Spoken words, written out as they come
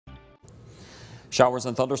Showers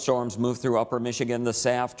and thunderstorms moved through upper Michigan this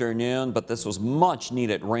afternoon, but this was much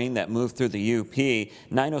needed rain that moved through the UP.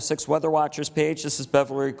 906 Weather Watchers page, this is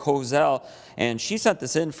Beverly Kozel, and she sent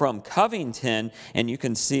this in from Covington, and you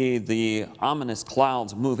can see the ominous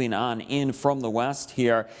clouds moving on in from the west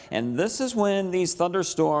here. And this is when these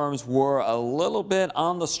thunderstorms were a little bit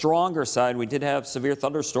on the stronger side. We did have severe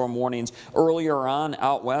thunderstorm warnings earlier on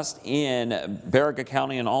out west in Baraga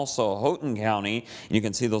County and also Houghton County. And you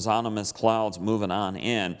can see those ominous clouds moving on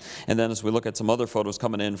in. And then as we look at some other photos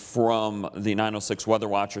coming in from the 906 Weather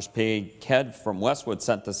Watchers page, Ked from Westwood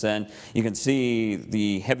sent this in. You can see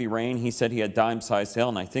the heavy rain. He said he had dime-sized hail,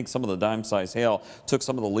 and I think some of the dime-sized hail took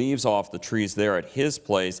some of the leaves off the trees there at his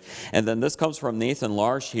place. And then this comes from Nathan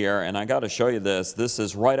Larsh here, and I got to show you this. This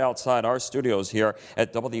is right outside our studios here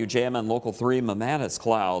at WJMN Local 3, mammatus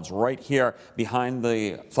clouds right here behind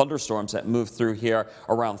the thunderstorms that moved through here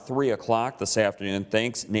around 3 o'clock this afternoon.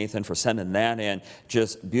 Thanks, Nathan, for sending that in.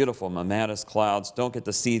 Just beautiful mammatus clouds. Don't get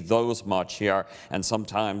to see those much here, and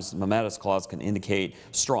sometimes mammatus clouds can indicate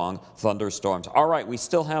strong thunderstorms. All right, we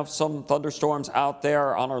still have some thunderstorms out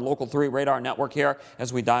there on our Local 3 radar network here.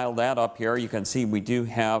 As we dial that up here, you can see we do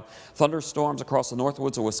have thunderstorms across the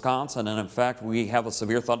northwoods of Wisconsin, and in fact, we have a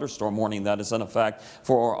severe thunderstorm warning that is in effect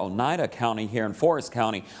for Oneida County here in Forest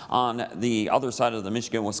County on the other side of the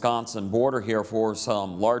Michigan-Wisconsin border here for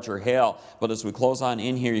some larger hail. But as we close on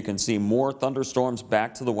in here, you can see more thunderstorms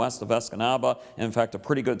back to the west of Escanaba. In fact, a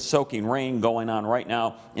pretty good soaking rain going on right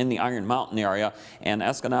now in the Iron Mountain area. And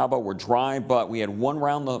Escanaba, we're dry, but we had one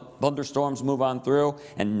round of thunderstorms move on through,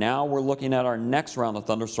 and now we're looking at our next round of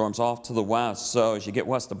thunderstorms off to the west. So as you get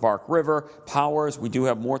west of Bark River, Powers, we do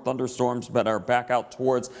have more thunderstorms that are back out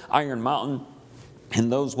towards Iron Mountain. And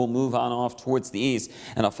those will move on off towards the east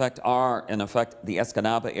and affect the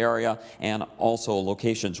Escanaba area and also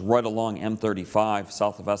locations right along M35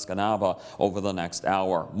 south of Escanaba over the next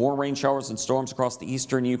hour. More rain showers and storms across the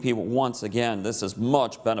eastern UP. But once again, this is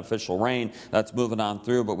much beneficial rain that's moving on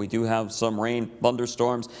through, but we do have some rain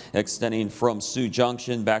thunderstorms extending from Sioux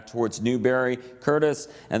Junction back towards Newberry, Curtis,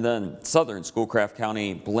 and then southern Schoolcraft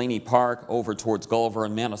County, Blaney Park over towards Gulliver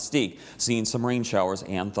and Manistee, seeing some rain showers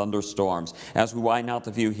and thunderstorms. As we widen out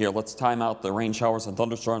the view here, let's time out the rain showers and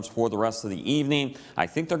thunderstorms for the rest of the evening. I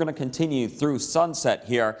think they're going to continue through sunset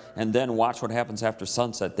here, and then watch what happens after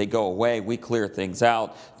sunset. They go away, we clear things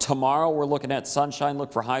out. Tomorrow we're looking at sunshine,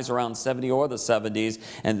 look for highs around 70 or the 70s,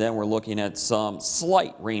 and then we're looking at some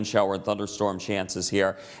slight rain shower and thunderstorm chances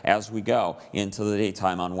here as we go into the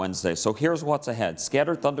daytime on Wednesday. So here's what's ahead.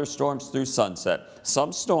 Scattered thunderstorms through sunset.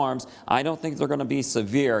 Some storms, I don't think they're going to be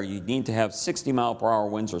severe. You need to have 60-mile-per-hour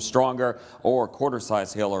winds or stronger, or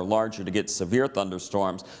quarter-size hail or larger to get severe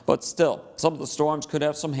thunderstorms. But still, some of the storms could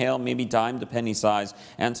have some hail, maybe dime to penny size,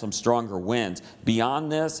 and some stronger winds.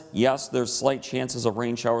 Beyond this, yes, there's slight chances of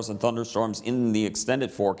rain showers and thunderstorms in the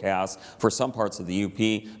extended forecast for some parts of the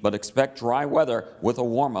UP, but expect dry weather with a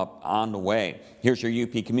warm-up on the way. Here's your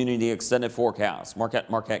UP Community Extended Forecast.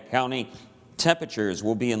 Marquette County. Temperatures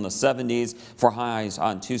will be in the 70s for highs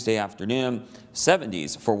on Tuesday afternoon,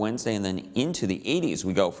 70s for Wednesday, and then into the 80s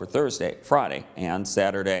we go for Thursday, Friday, and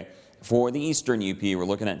Saturday. For the eastern UP, we're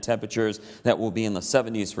looking at temperatures that will be in the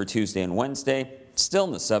 70s for Tuesday and Wednesday, still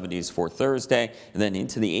in the 70s for Thursday, and then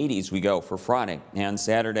into the 80s we go for Friday and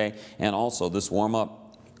Saturday. And also this warm-up,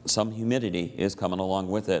 some humidity is coming along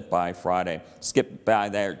with it by Friday. Skip by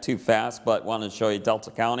there too fast, but wanted to show you Delta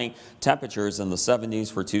County. Temperatures in the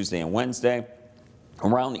 70s for Tuesday and Wednesday.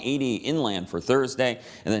 Around 80 inland for Thursday,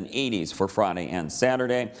 and then 80s for Friday and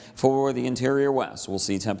Saturday. For the interior west, we'll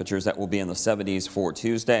see temperatures that will be in the 70s for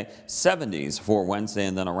Tuesday, 70s for Wednesday,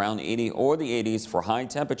 and then around 80 or the 80s for high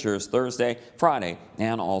temperatures Thursday, Friday,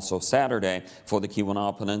 and also Saturday. For the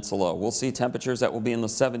Keweenaw Peninsula, we'll see temperatures that will be in the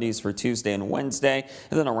 70s for Tuesday and Wednesday,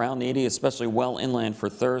 and then around 80, especially well inland for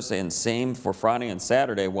Thursday, and same for Friday and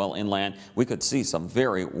Saturday well inland. We could see some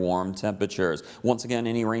very warm temperatures. Once again,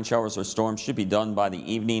 any rain showers or storms should be done by the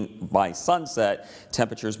evening. By sunset,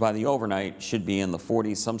 temperatures by the overnight should be in the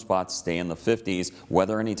 40s. Some spots stay in the 50s.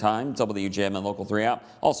 Weather anytime, WJMN Local 3 app.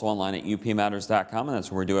 Also online at upmatters.com, and that's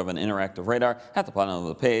where we do have an interactive radar at the bottom of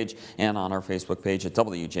the page, and on our Facebook page at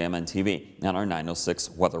WJMN TV and our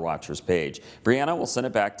 906 Weather Watchers page. Brianna, we'll send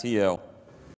it back to you.